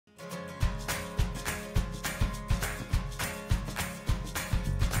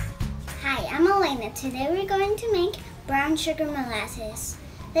Alayna. Today we're going to make brown sugar molasses.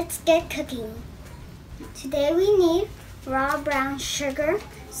 Let's get cooking. Today we need raw brown sugar,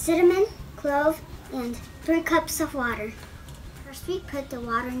 cinnamon, clove, and 3 cups of water. First we put the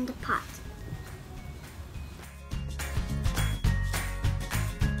water in the pot.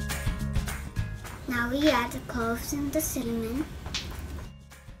 Now we add the cloves and the cinnamon.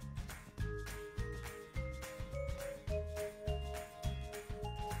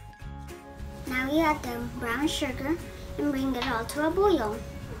 Now we add the brown sugar and bring it all to a boil.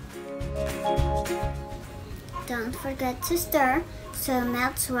 Don't forget to stir so it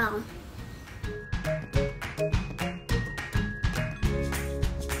melts well.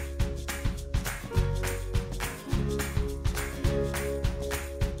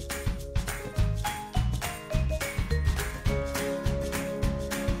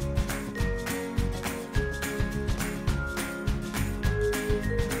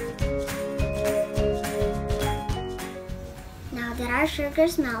 Now that our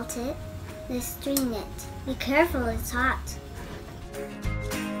sugar's melted, let's strain it. Be careful, it's hot.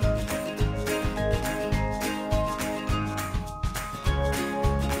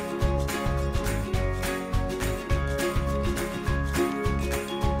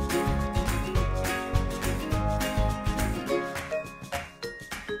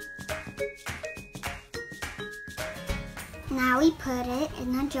 Now we put it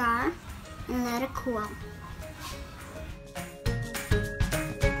in a jar and let it cool.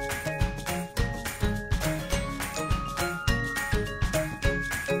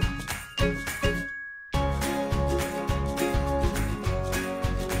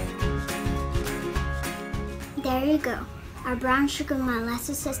 There you go. Our brown sugar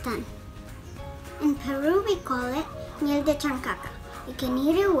molasses is done. In Peru, we call it Miel de Chancaca. You can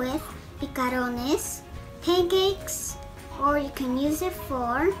eat it with picarones, pancakes, or you can use it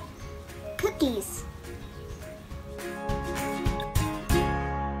for cookies.